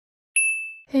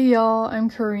Hey y'all, I'm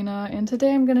Karina, and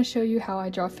today I'm going to show you how I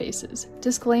draw faces.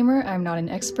 Disclaimer, I'm not an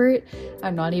expert,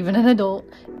 I'm not even an adult,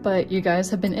 but you guys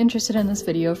have been interested in this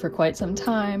video for quite some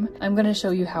time. I'm going to show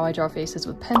you how I draw faces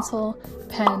with pencil,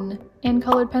 pen, and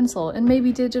colored pencil, and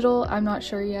maybe digital, I'm not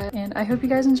sure yet, and I hope you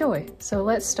guys enjoy. So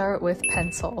let's start with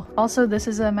pencil. Also, this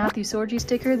is a Matthew Sorgi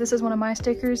sticker, this is one of my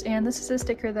stickers, and this is a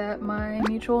sticker that my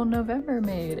mutual November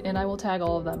made, and I will tag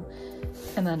all of them.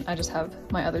 And then I just have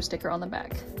my other sticker on the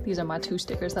back. These are my 2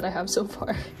 stickers that I have so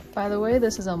far. By the way,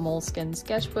 this is a moleskin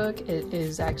sketchbook. It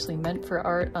is actually meant for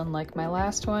art, unlike my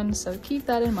last one, so keep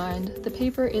that in mind. The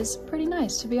paper is pretty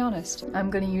nice, to be honest.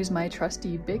 I'm gonna use my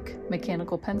trusty Bic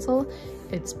mechanical pencil.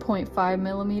 It's 0.5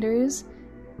 millimeters,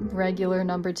 regular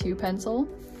number 2 pencil,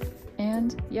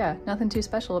 and yeah, nothing too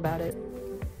special about it.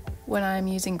 When I'm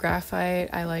using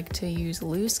graphite, I like to use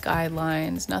loose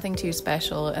guidelines, nothing too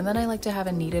special, and then I like to have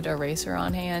a kneaded eraser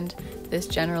on hand. This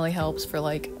generally helps for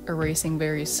like erasing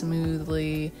very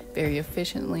smoothly, very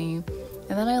efficiently.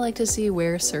 And then I like to see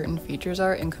where certain features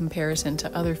are in comparison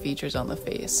to other features on the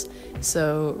face.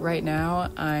 So right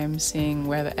now I'm seeing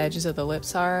where the edges of the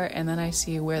lips are, and then I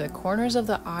see where the corners of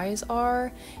the eyes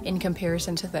are in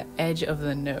comparison to the edge of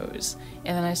the nose.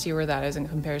 And then I see where that is in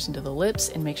comparison to the lips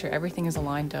and make sure everything is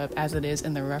aligned up as it is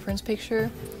in the reference picture.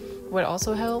 What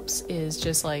also helps is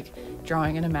just like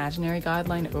drawing an imaginary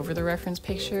guideline over the reference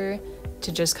picture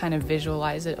to just kind of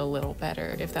visualize it a little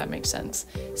better, if that makes sense.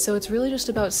 So it's really just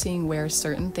about seeing where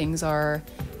certain things are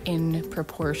in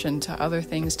proportion to other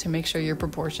things to make sure your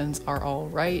proportions are all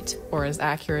right or as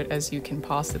accurate as you can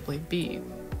possibly be.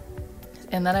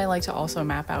 And then I like to also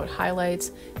map out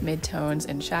highlights, midtones,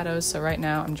 and shadows. So right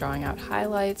now I'm drawing out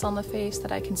highlights on the face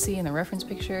that I can see in the reference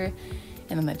picture,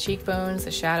 and then the cheekbones,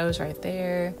 the shadows right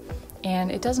there.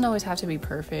 And it doesn't always have to be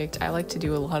perfect. I like to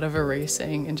do a lot of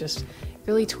erasing and just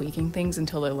really tweaking things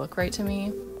until they look right to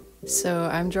me. So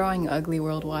I'm drawing Ugly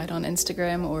Worldwide on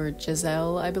Instagram, or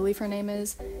Giselle, I believe her name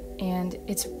is, and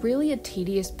it's really a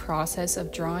tedious process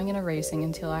of drawing and erasing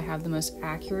until I have the most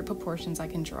accurate proportions I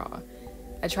can draw.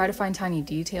 I try to find tiny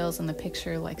details in the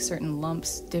picture, like certain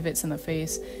lumps, divots in the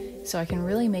face, so I can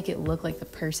really make it look like the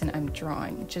person I'm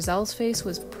drawing. Giselle's face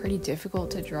was pretty difficult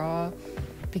to draw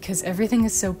because everything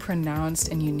is so pronounced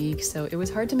and unique, so it was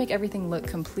hard to make everything look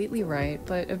completely right,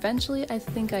 but eventually I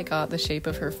think I got the shape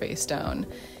of her face down.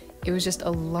 It was just a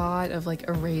lot of like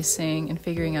erasing and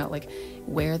figuring out like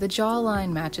where the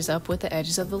jawline matches up with the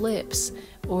edges of the lips,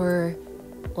 or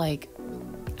like,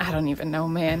 I don't even know,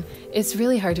 man. It's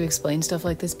really hard to explain stuff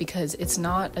like this because it's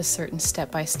not a certain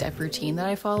step-by-step routine that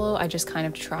I follow. I just kind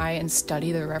of try and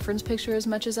study the reference picture as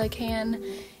much as I can.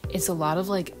 It's a lot of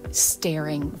like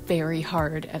staring very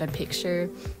hard at a picture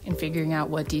and figuring out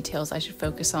what details I should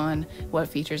focus on, what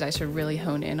features I should really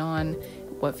hone in on,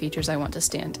 what features I want to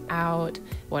stand out,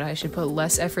 what I should put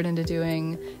less effort into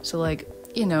doing. So like,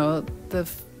 you know,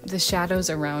 the shadows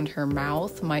around her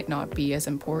mouth might not be as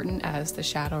important as the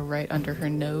shadow right under her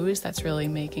nose that's really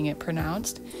making it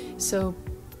pronounced. So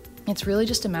it's really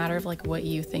just a matter of like what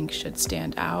you think should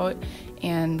stand out,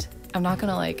 and I'm not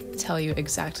gonna like tell you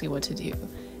exactly what to do.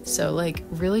 So like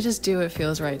really just do what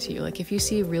feels right to you. Like if you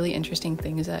see really interesting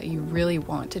things that you really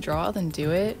want to draw, then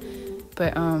do it.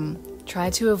 But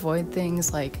try to avoid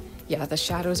things like, yeah, the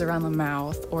shadows around the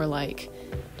mouth, or like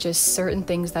just certain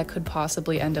things that could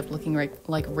possibly end up looking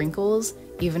like wrinkles,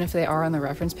 even if they are on the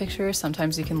reference picture.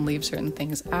 Sometimes you can leave certain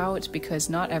things out because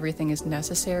not everything is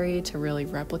necessary to really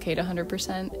replicate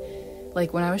 100%.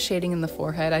 Like when I was shading in the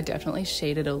forehead, I definitely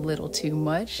shaded a little too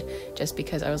much just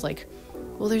because I was like,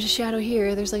 well, there's a shadow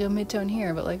here, there's like a midtone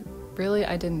here, but like really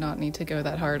I did not need to go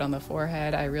that hard on the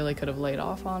forehead. I really could have laid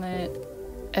off on it.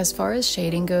 As far as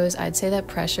shading goes, I'd say that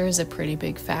pressure is a pretty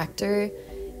big factor.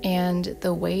 And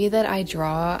the way that I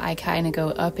draw, I kind of go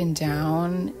up and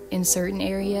down in certain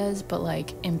areas, but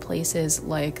like in places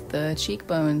like the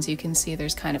cheekbones, you can see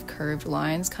there's kind of curved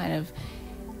lines kind of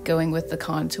going with the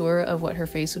contour of what her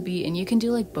face would be. And you can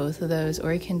do like both of those,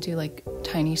 or you can do like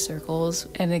tiny circles.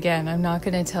 And again, I'm not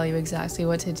going to tell you exactly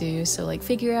what to do, so like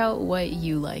figure out what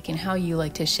you like and how you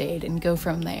like to shade and go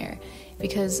from there.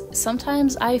 Because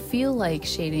sometimes I feel like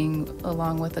shading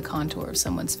along with the contour of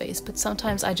someone's face, but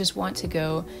sometimes I just want to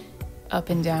go up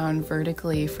and down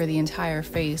vertically for the entire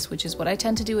face, which is what I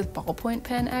tend to do with ballpoint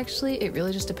pen actually. It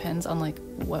really just depends on like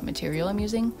what material I'm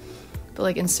using. But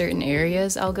like in certain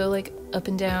areas, I'll go like up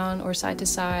and down or side to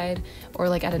side, or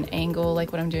like at an angle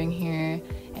like what I'm doing here.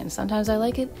 And sometimes I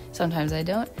like it, sometimes I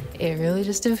don't. It really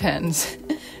just depends.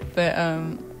 But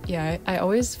yeah, I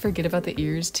always forget about the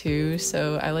ears too,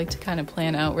 so I like to kind of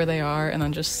plan out where they are and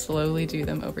then just slowly do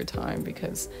them over time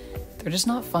because they're just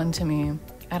not fun to me.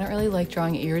 I don't really like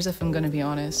drawing ears if I'm gonna be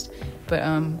honest, but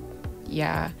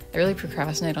yeah, I really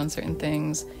procrastinate on certain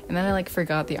things, and then I like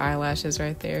forgot the eyelashes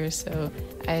right there, so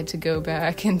I had to go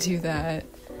back and do that.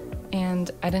 And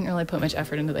I didn't really put much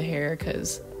effort into the hair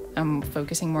because I'm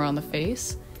focusing more on the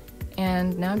face.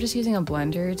 And now I'm just using a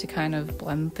blender to kind of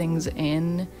blend things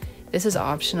in. This is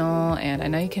optional, and I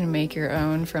know you can make your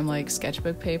own from like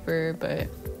sketchbook paper, but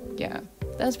yeah,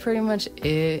 that's pretty much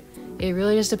it. It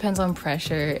really just depends on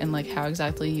pressure and like how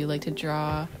exactly you like to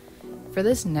draw. For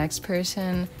this next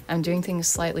person, I'm doing things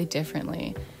slightly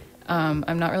differently.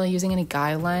 I'm not really using any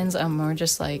guidelines. I'm more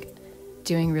just like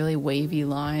doing really wavy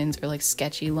lines or like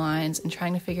sketchy lines and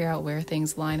trying to figure out where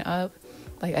things line up.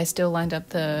 Like I still lined up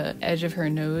the edge of her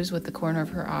nose with the corner of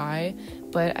her eye,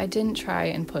 but I didn't try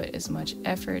and put as much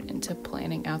effort into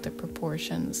planning out the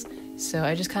proportions. So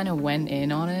I just kind of went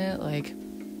in on it. Like,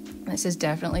 this is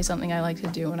definitely something I like to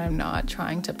do when I'm not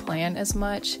trying to plan as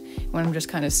much, when I'm just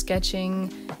kind of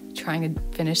sketching, trying to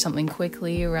finish something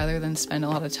quickly rather than spend a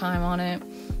lot of time on it.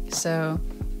 So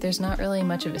there's not really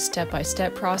much of a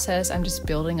step-by-step process. I'm just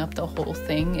building up the whole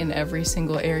thing in every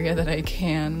single area that I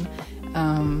can.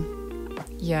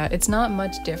 Yeah, it's not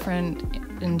much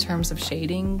different in terms of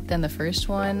shading than the first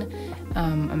one.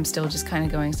 I'm still just kind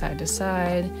of going side to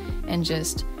side and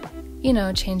just, you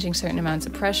know, changing certain amounts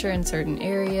of pressure in certain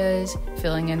areas,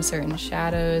 filling in certain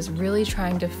shadows, really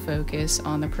trying to focus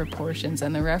on the proportions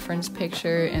and the reference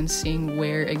picture and seeing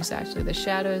where exactly the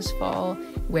shadows fall,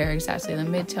 where exactly the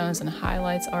midtones and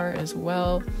highlights are as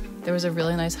well. There was a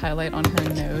really nice highlight on her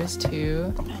nose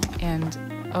too, and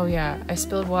oh yeah, I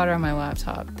spilled water on my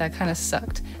laptop. That kind of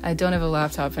sucked. I don't have a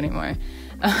laptop anymore.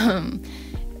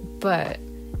 But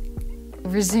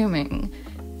resuming,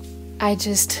 I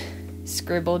just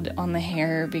scribbled on the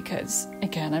hair because,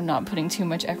 again, I'm not putting too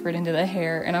much effort into the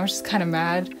hair, and I was just kind of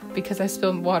mad because I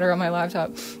spilled water on my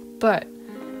laptop. But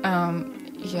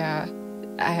yeah,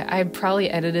 I probably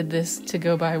edited this to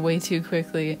go by way too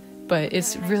quickly, but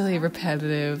it's really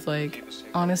repetitive. Like,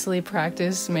 honestly,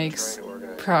 practice makes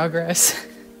progress.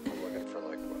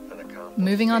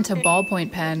 Moving on to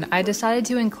ballpoint pen, I decided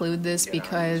to include this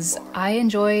because I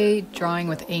enjoy drawing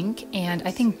with ink, and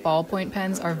I think ballpoint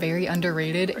pens are very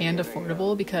underrated and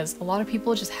affordable because a lot of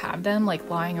people just have them like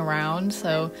lying around.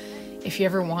 So if you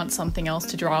ever want something else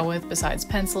to draw with besides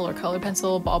pencil or color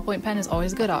pencil, ballpoint pen is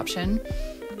always a good option.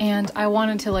 And I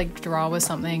wanted to like draw with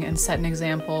something and set an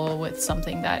example with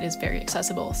something that is very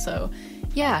accessible. So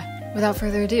yeah, without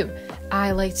further ado,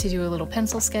 I like to do a little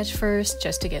pencil sketch first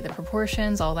just to get the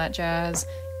proportions, all that jazz.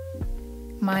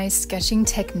 My sketching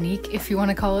technique, if you want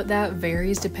to call it that,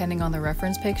 varies depending on the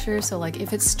reference picture. So like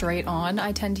if it's straight on,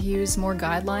 I tend to use more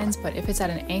guidelines, but if it's at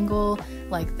an angle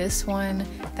like this one,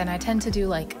 then I tend to do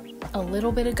like a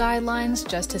little bit of guidelines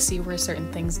just to see where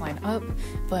certain things line up,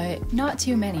 but not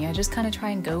too many. I just kind of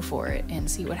try and go for it and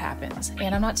see what happens.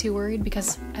 And I'm not too worried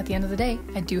because at the end of the day,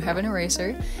 I do have an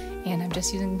eraser and I'm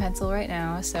just using pencil right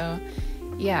now. So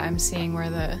yeah, I'm seeing where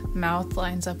the mouth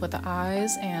lines up with the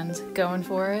eyes and going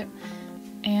for it.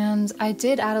 And I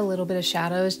did add a little bit of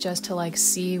shadows just to like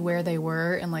see where they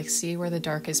were and like see where the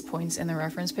darkest points in the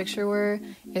reference picture were.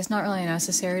 It's not really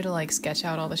necessary to like sketch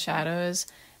out all the shadows.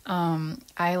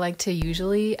 I like to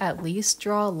usually at least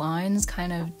draw lines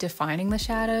kind of defining the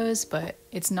shadows, but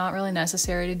it's not really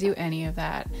necessary to do any of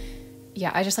that.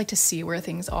 Yeah, I just like to see where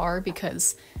things are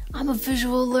because I'm a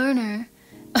visual learner.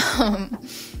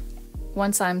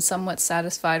 Once I'm somewhat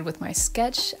satisfied with my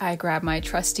sketch, I grab my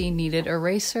trusty kneaded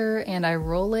eraser and I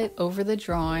roll it over the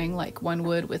drawing like one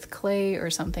would with clay or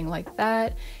something like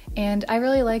that. And I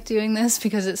really like doing this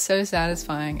because it's so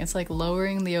satisfying. It's like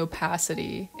lowering the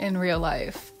opacity in real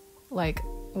life. Like,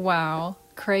 wow,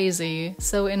 crazy,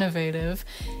 so innovative.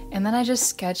 And then I just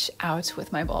sketch out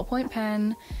with my ballpoint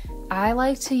pen. I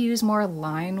like to use more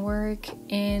line work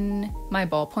in my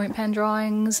ballpoint pen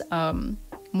drawings,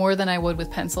 more than I would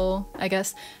with pencil, I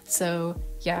guess. So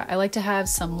yeah, I like to have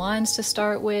some lines to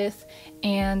start with,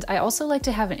 and I also like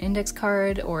to have an index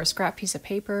card or a scrap piece of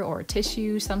paper or a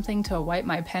tissue, something to wipe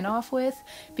my pen off with,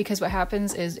 because what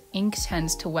happens is ink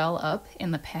tends to well up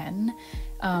in the pen.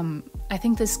 I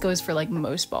think this goes for like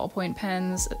most ballpoint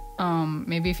pens.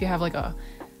 Maybe if you have like a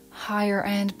higher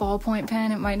end ballpoint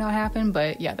pen, it might not happen,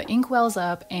 but yeah, the ink wells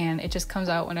up and it just comes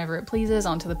out whenever it pleases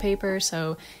onto the paper.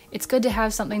 So it's good to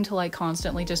have something to like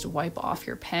constantly just wipe off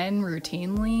your pen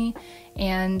routinely.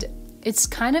 And it's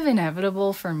kind of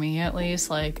inevitable for me, at least,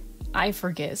 like I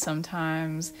forget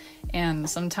sometimes and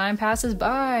some time passes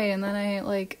by and then I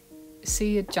like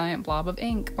see a giant blob of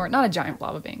ink, or not a giant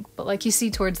blob of ink, but like you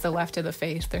see towards the left of the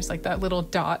face, there's like that little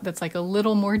dot that's like a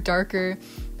little more darker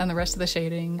than the rest of the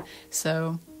shading.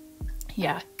 So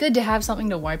yeah, good to have something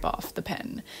to wipe off the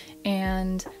pen.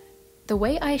 And the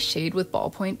way I shade with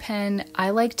ballpoint pen,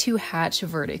 I like to hatch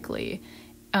vertically.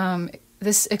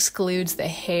 This excludes the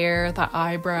hair, the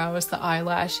eyebrows, the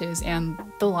eyelashes, and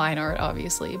the line art,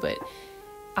 obviously, but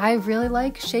I really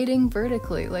like shading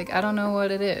vertically. Like, I don't know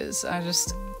what it is.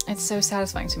 It's so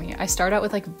satisfying to me. I start out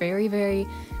with like very, very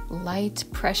light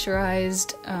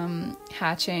pressurized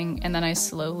hatching, and then I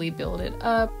slowly build it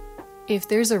up. If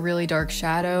there's a really dark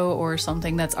shadow or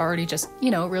something that's already just,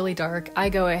 really dark, I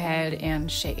go ahead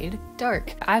and shade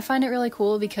dark. I find it really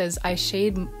cool because I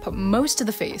shade most of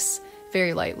the face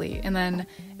very lightly, and then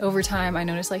over time I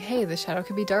notice like, hey, the shadow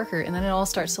could be darker, and then it all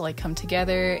starts to like come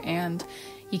together, and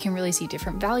you can really see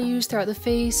different values throughout the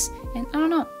face, and I don't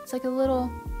know, it's like a little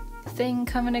thing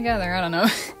coming together. I don't know.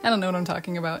 I don't know what I'm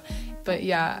talking about. But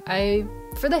yeah,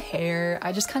 for the hair,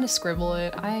 I just kind of scribble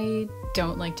it. I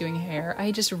don't like doing hair.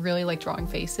 I just really like drawing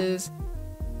faces.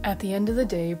 At the end of the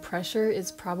day, pressure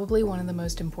is probably one of the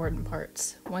most important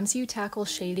parts. Once you tackle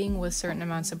shading with certain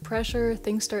amounts of pressure,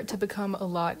 things start to become a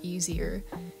lot easier.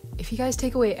 If you guys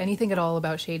take away anything at all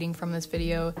about shading from this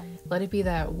video, let it be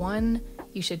that 1,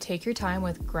 you should take your time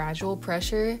with gradual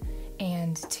pressure,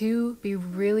 and 2, be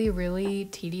really, really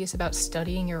tedious about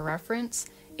studying your reference.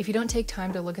 If you don't take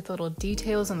time to look at the little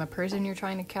details on the person you're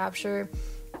trying to capture,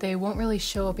 they won't really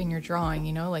show up in your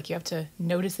drawing, like you have to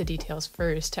notice the details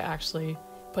first to actually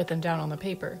put them down on the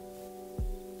paper.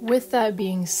 With that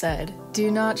being said, do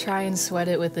not try and sweat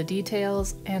it with the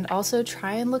details, and also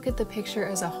try and look at the picture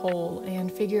as a whole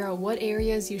and figure out what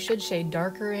areas you should shade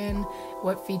darker in,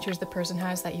 what features the person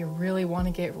has that you really want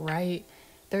to get right.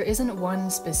 There isn't one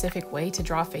specific way to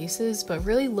draw faces, but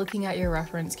really looking at your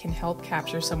reference can help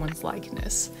capture someone's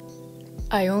likeness.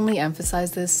 I only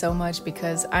emphasize this so much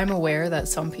because I'm aware that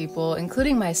some people,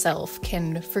 including myself,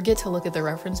 can forget to look at the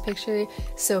reference picture,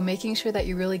 so making sure that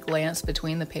you really glance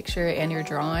between the picture and your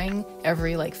drawing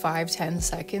every 5-10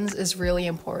 seconds is really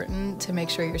important to make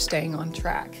sure you're staying on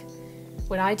track.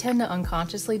 What I tend to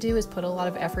unconsciously do is put a lot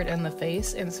of effort in the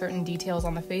face and certain details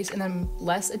on the face, and then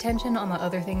less attention on the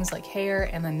other things like hair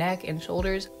and the neck and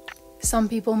shoulders. Some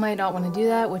people might not want to do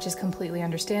that, which is completely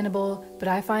understandable, but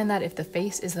I find that if the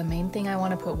face is the main thing I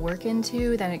want to put work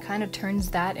into, then it kind of turns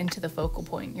that into the focal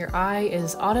point. Your eye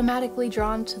is automatically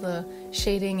drawn to the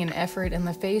shading and effort in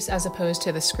the face as opposed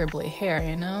to the scribbly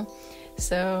hair,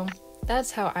 So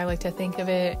that's how I like to think of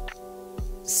it.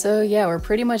 So yeah, we're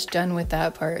pretty much done with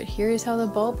that part. Here's how the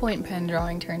ballpoint pen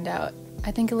drawing turned out. I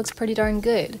think it looks pretty darn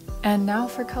good. And now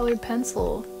for colored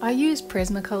pencil. I use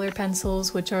Prismacolor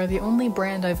pencils, which are the only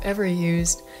brand I've ever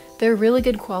used. They're really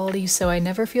good quality, so I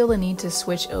never feel the need to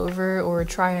switch over or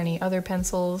try any other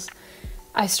pencils.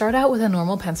 I start out with a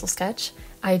normal pencil sketch.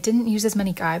 I didn't use as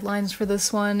many guidelines for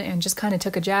this one and just kind of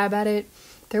took a jab at it.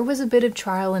 There was a bit of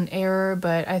trial and error,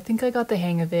 but I think I got the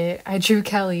hang of it. I drew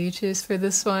Caliuchis for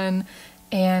this one,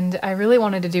 and I really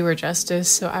wanted to do her justice,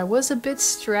 so I was a bit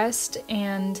stressed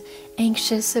and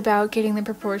anxious about getting the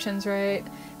proportions right.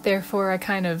 Therefore, I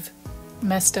kind of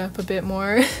messed up a bit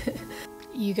more.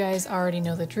 You guys already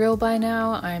know the drill by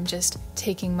now. I'm just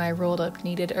taking my rolled up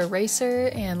kneaded eraser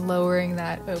and lowering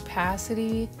that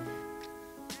opacity.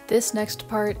 This next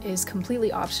part is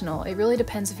completely optional. It really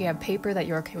depends if you have paper that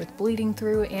you're okay with bleeding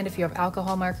through and if you have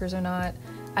alcohol markers or not.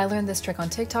 I learned this trick on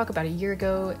TikTok about a year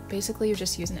ago. Basically, you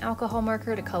just use an alcohol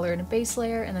marker to color in a base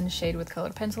layer and then shade with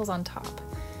colored pencils on top.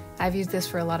 I've used this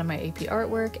for a lot of my AP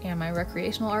artwork and my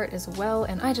recreational art as well,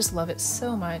 and I just love it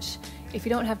so much. If you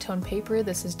don't have toned paper,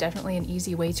 this is definitely an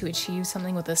easy way to achieve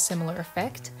something with a similar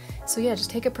effect. So yeah, just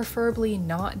take a preferably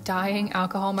not dying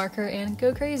alcohol marker and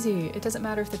go crazy. It doesn't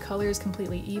matter if the color is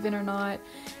completely even or not.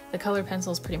 The colored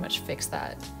pencils pretty much fix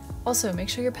that. Also, make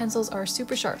sure your pencils are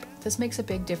super sharp. This makes a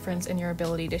big difference in your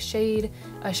ability to shade.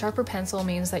 A sharper pencil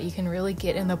means that you can really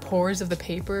get in the pores of the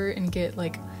paper and get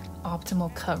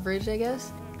optimal coverage, I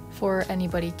guess. For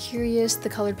anybody curious, the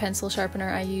colored pencil sharpener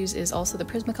I use is also the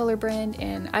Prismacolor brand,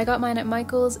 and I got mine at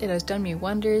Michael's. It has done me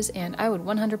wonders, and I would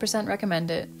 100%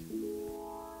 recommend it.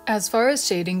 As far as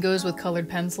shading goes with colored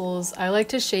pencils, I like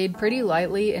to shade pretty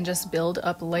lightly and just build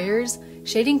up layers.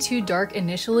 Shading too dark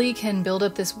initially can build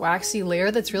up this waxy layer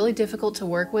that's really difficult to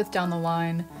work with down the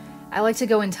line. I like to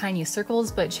go in tiny circles,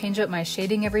 but change up my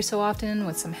shading every so often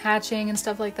with some hatching and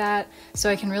stuff like that, so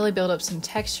I can really build up some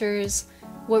textures.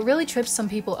 What really trips some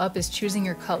people up is choosing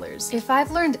your colors. If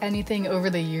I've learned anything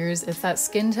over the years, it's that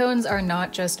skin tones are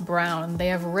not just brown. They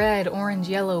have red, orange,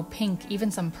 yellow, pink, even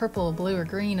some purple, blue, or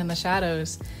green in the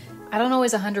shadows. I don't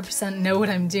always 100% know what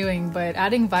I'm doing, but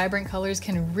adding vibrant colors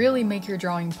can really make your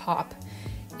drawing pop.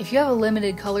 If you have a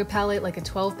limited color palette, like a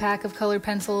 12-pack of colored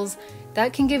pencils,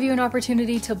 that can give you an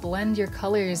opportunity to blend your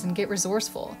colors and get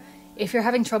resourceful. If you're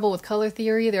having trouble with color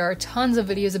theory, there are tons of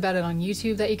videos about it on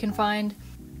YouTube that you can find.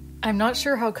 I'm not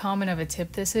sure how common of a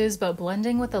tip this is, but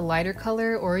blending with a lighter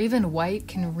color or even white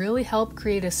can really help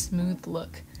create a smooth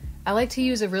look. I like to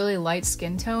use a really light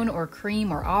skin tone or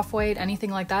cream or off-white, anything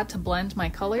like that to blend my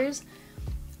colors.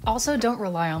 Also, don't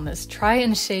rely on this. Try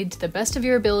and shade to the best of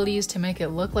your abilities to make it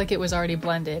look like it was already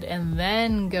blended, and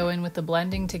then go in with the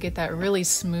blending to get that really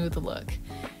smooth look.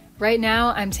 Right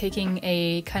now, I'm taking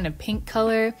a kind of pink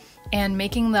color and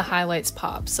making the highlights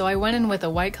pop. So I went in with a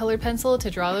white colored pencil to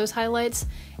draw those highlights,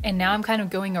 and now I'm kind of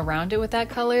going around it with that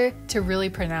color to really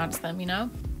pronounce them, you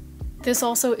know? This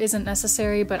also isn't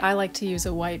necessary, but I like to use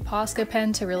a white Posca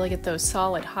pen to really get those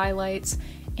solid highlights.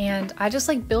 And I just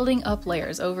like building up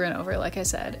layers over and over, like I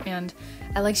said. And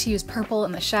I like to use purple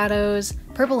in the shadows,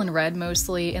 purple and red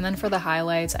mostly, and then for the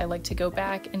highlights I like to go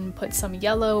back and put some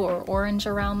yellow or orange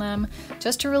around them,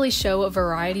 just to really show a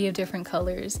variety of different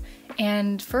colors.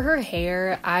 And for her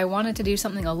hair, I wanted to do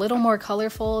something a little more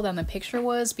colorful than the picture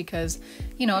was because,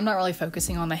 you know, I'm not really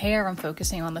focusing on the hair, I'm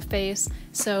focusing on the face.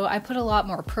 So I put a lot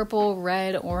more purple,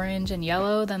 red, orange, and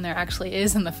yellow than there actually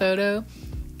is in the photo,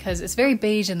 because it's very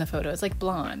beige in the photo, it's like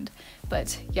blonde.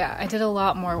 But yeah, I did a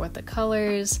lot more with the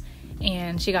colors,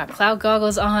 and she got cloud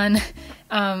goggles on.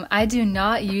 I do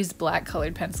not use black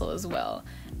colored pencil as well.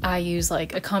 I use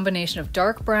like a combination of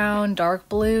dark brown, dark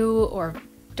blue, or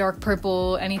dark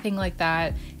purple, anything like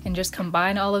that, and just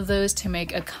combine all of those to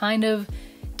make a kind of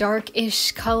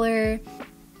dark-ish color.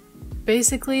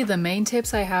 Basically, the main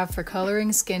tips I have for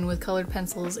coloring skin with colored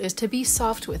pencils is to be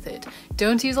soft with it.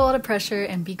 Don't use a lot of pressure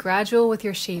and be gradual with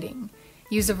your shading.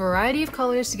 Use a variety of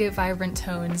colors to get vibrant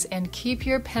tones and keep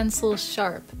your pencil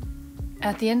sharp.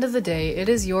 At the end of the day, it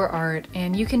is your art,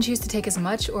 and you can choose to take as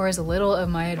much or as little of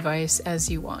my advice as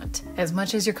you want, as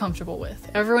much as you're comfortable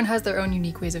with. Everyone has their own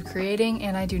unique ways of creating,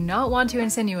 and I do not want to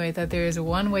insinuate that there is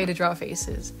one way to draw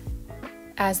faces.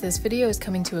 As this video is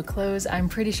coming to a close, I'm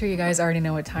pretty sure you guys already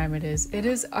know what time it is. It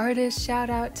is artist shout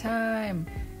out time!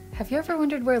 Have you ever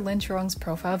wondered where Lynn Chirong's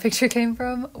profile picture came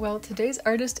from? Well, today's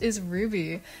artist is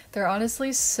Ruby. They're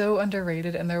honestly so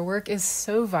underrated and their work is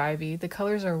so vibey. The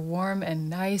colors are warm and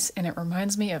nice and it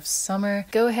reminds me of summer.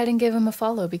 Go ahead and give them a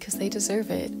follow because they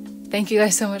deserve it. Thank you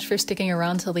guys so much for sticking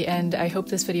around till the end. I hope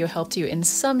this video helped you in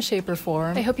some shape or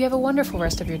form. I hope you have a wonderful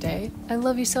rest of your day. I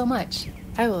love you so much.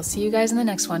 I will see you guys in the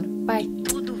next one. Bye!